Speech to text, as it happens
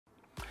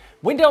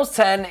Windows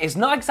 10 is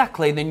not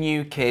exactly the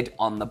new kid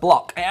on the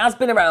block. It has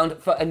been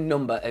around for a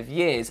number of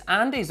years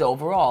and is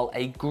overall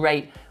a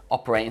great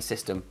operating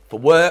system for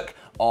work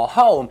or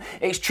home.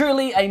 It's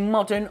truly a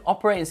modern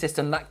operating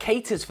system that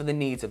caters for the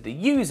needs of the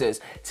users,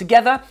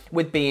 together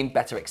with being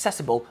better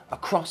accessible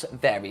across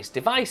various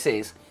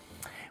devices.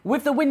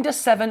 With the Windows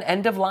 7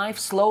 end of life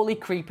slowly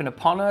creeping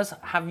upon us,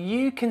 have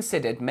you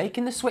considered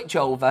making the switch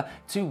over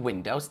to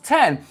Windows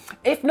 10?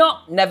 If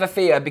not, never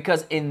fear,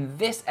 because in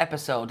this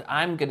episode,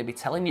 I'm going to be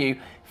telling you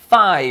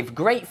 5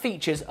 great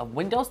features of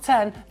Windows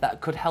 10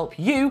 that could help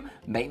you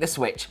make the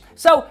switch.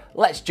 So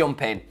let's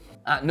jump in.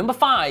 At number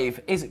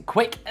 5 is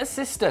Quick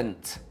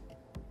Assistant.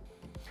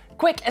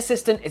 Quick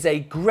Assistant is a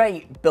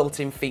great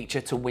built-in feature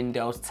to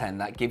Windows 10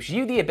 that gives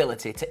you the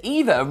ability to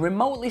either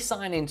remotely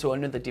sign into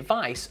another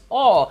device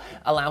or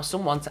allow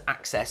someone to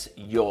access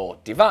your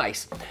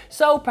device.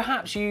 So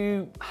perhaps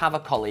you have a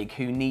colleague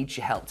who needs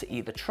your help to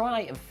either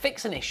try and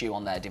fix an issue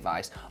on their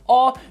device,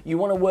 or you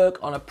want to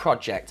work on a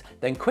project.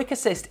 Then Quick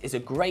Assist is a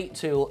great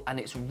tool and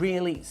it's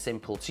really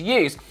simple to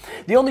use.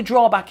 The only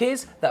drawback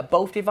is that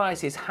both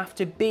devices have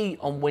to be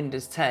on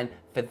Windows 10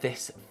 for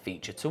this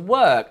feature to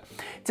work.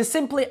 To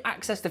simply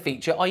access the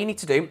feature, all you need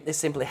to do is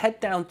simply head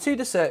down to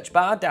the search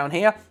bar down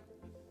here,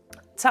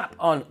 tap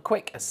on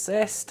Quick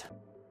Assist,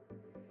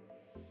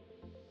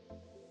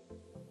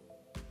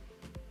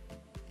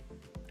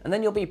 and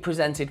then you'll be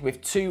presented with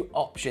 2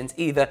 options,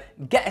 either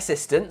Get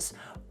Assistance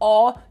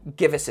or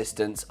Give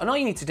Assistance. And all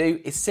you need to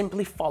do is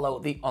simply follow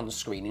the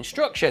on-screen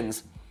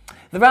instructions.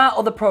 There are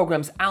other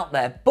programs out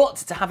there, but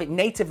to have it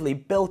natively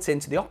built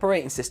into the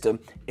operating system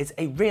is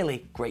a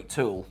really great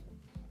tool.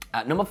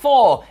 At number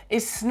 4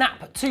 is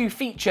Snap to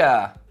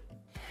feature.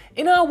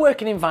 In our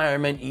working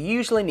environment, you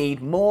usually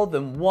need more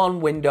than one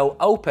window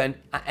open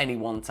at any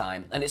one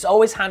time, and it's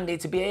always handy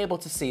to be able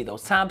to see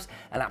those tabs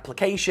and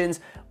applications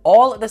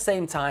all at the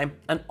same time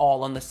and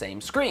all on the same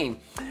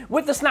screen.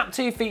 With the Snap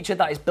to feature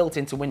that is built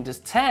into Windows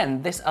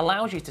 10, this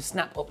allows you to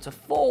snap up to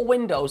 4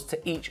 windows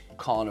to each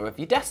corner of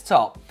your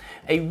desktop.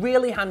 A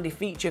really handy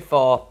feature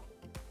for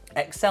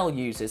Excel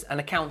users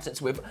and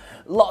accountants with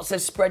lots of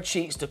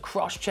spreadsheets to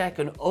cross-check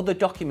and other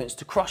documents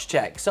to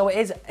cross-check. So it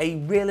is a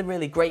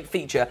really great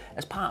feature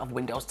as part of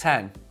Windows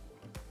 10.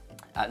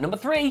 At number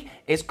 3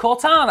 is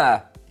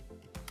Cortana.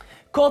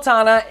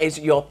 Cortana is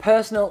your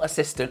personal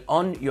assistant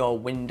on your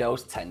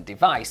Windows 10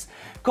 device.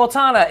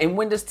 Cortana in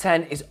Windows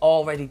 10 is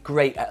already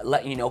great at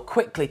letting you know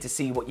quickly to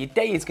see what your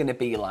day is going to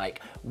be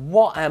like,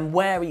 what and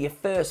where your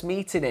first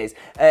meeting is,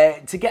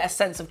 to get a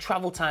sense of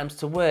travel times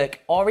to work,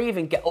 or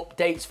even get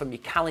updates from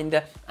your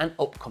calendar and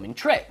upcoming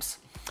trips.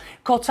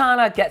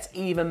 Cortana gets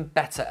even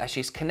better as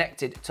she's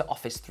connected to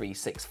Office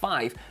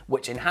 365,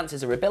 which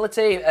enhances her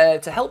ability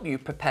to help you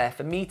prepare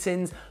for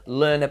meetings,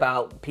 learn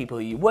about people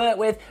who you work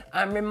with,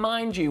 and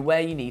remind you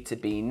where you need to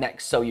be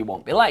next so you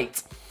won't be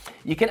late.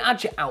 You can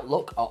add your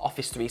Outlook or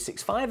Office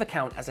 365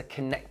 account as a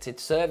connected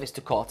service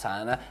to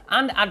Cortana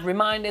and add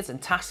reminders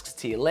and tasks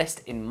to your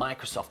list in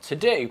Microsoft To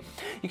Do.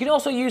 You can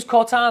also use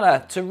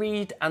Cortana to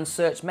read and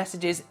search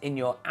messages in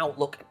your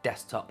Outlook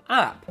desktop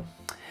app.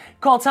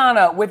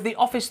 Cortana with the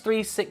Office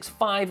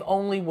 365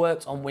 only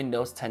works on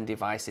Windows 10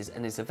 devices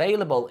and is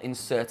available in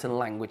certain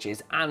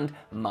languages and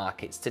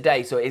markets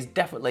today, so it is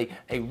definitely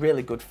a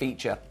really good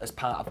feature as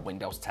part of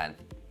Windows 10.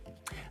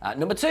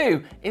 Number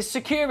 2 is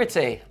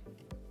security.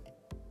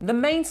 The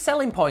main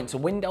selling point to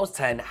Windows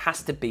 10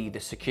 has to be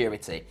the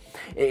security.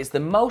 It is the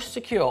most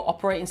secure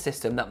operating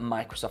system that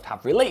Microsoft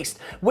have released,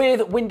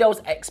 with Windows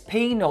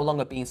XP no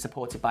longer being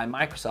supported by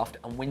Microsoft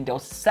and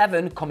Windows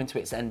 7 coming to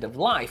its end of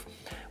life.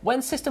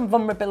 When system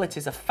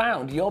vulnerabilities are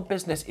found, your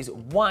business is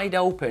wide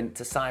open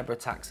to cyber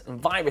attacks and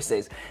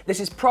viruses. This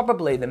is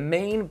probably the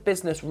main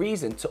business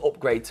reason to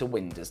upgrade to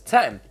Windows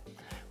 10.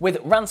 With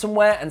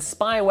ransomware and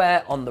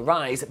spyware on the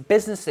rise,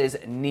 businesses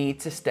need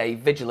to stay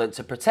vigilant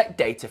to protect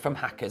data from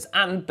hackers,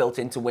 and built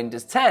into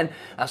Windows 10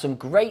 are some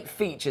great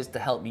features to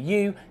help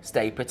you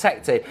stay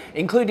protected,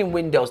 including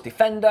Windows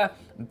Defender,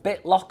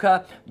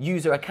 BitLocker,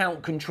 User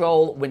Account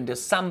Control,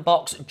 Windows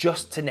Sandbox,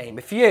 just to name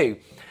a few.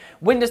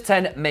 Windows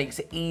 10 makes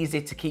it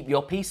easy to keep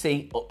your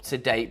PC up to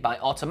date by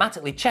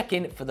automatically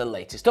checking for the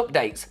latest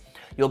updates.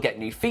 You'll get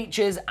new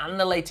features and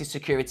the latest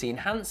security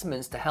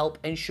enhancements to help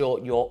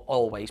ensure you're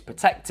always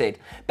protected.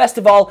 Best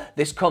of all,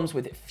 this comes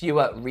with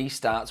fewer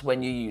restarts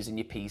when you're using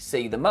your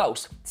PC the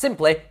most.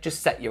 Simply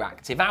just set your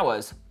active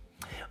hours.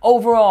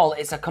 Overall,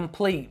 it's a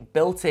complete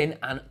built-in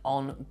and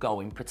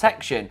ongoing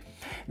protection.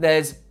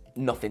 There's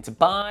nothing to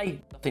buy,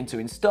 nothing to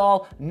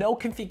install, no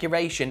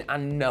configuration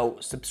and no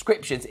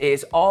subscriptions. It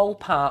is all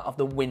part of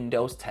the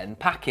Windows 10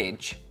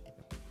 package.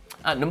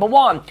 And number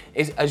 1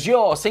 is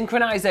Azure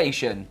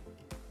synchronization.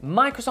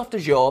 Microsoft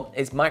Azure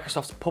is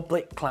Microsoft's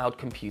public cloud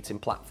computing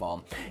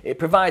platform. It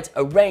provides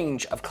a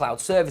range of cloud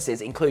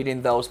services,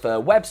 including those for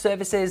web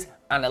services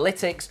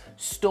analytics,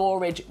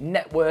 storage,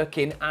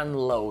 networking, and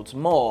loads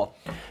more.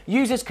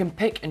 Users can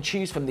pick and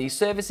choose from these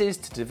services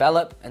to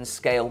develop and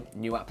scale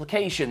new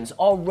applications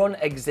or run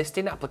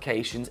existing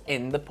applications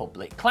in the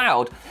public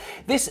cloud.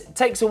 This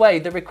takes away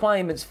the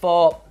requirements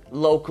for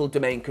local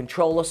domain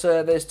controller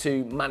servers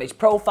to manage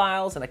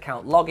profiles and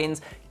account logins,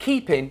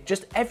 keeping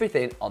just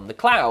everything on the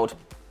cloud.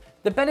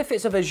 The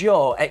benefits of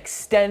Azure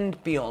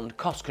extend beyond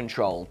cost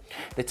control.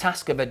 The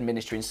task of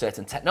administering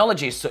certain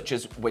technologies such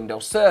as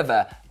Windows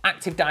Server,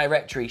 Active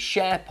Directory,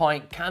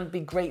 SharePoint can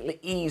be greatly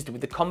eased with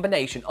the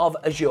combination of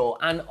Azure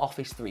and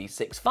Office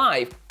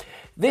 365.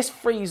 This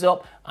frees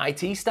up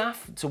IT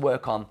staff to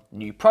work on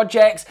new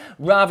projects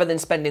rather than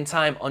spending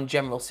time on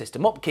general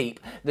system upkeep.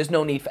 There's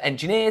no need for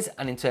engineers,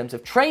 and in terms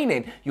of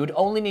training, you would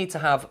only need to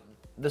have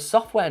the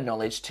software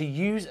knowledge to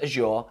use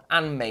Azure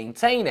and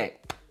maintain it.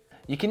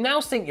 You can now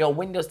sync your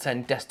Windows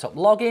 10 desktop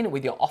login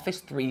with your Office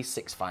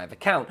 365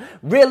 account,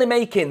 really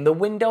making the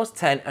Windows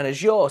 10 and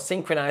Azure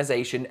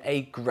synchronization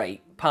a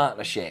great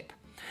partnership.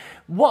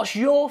 What's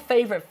your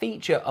favorite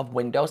feature of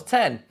Windows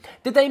 10?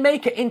 Did they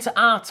make it into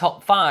our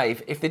top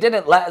 5? If they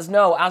didn't, let us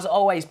know, as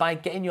always, by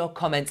getting your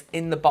comments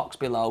in the box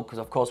below, because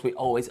of course we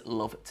always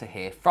love to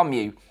hear from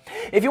you.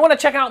 If you want to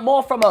check out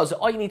more from us,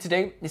 all you need to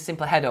do is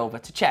simply head over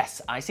to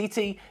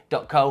chessict.co.uk,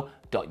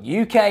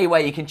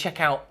 where you can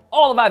check out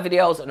all of our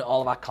videos and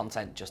all of our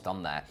content just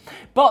on there.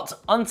 But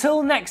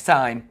until next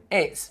time,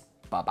 it's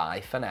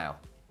bye-bye for now.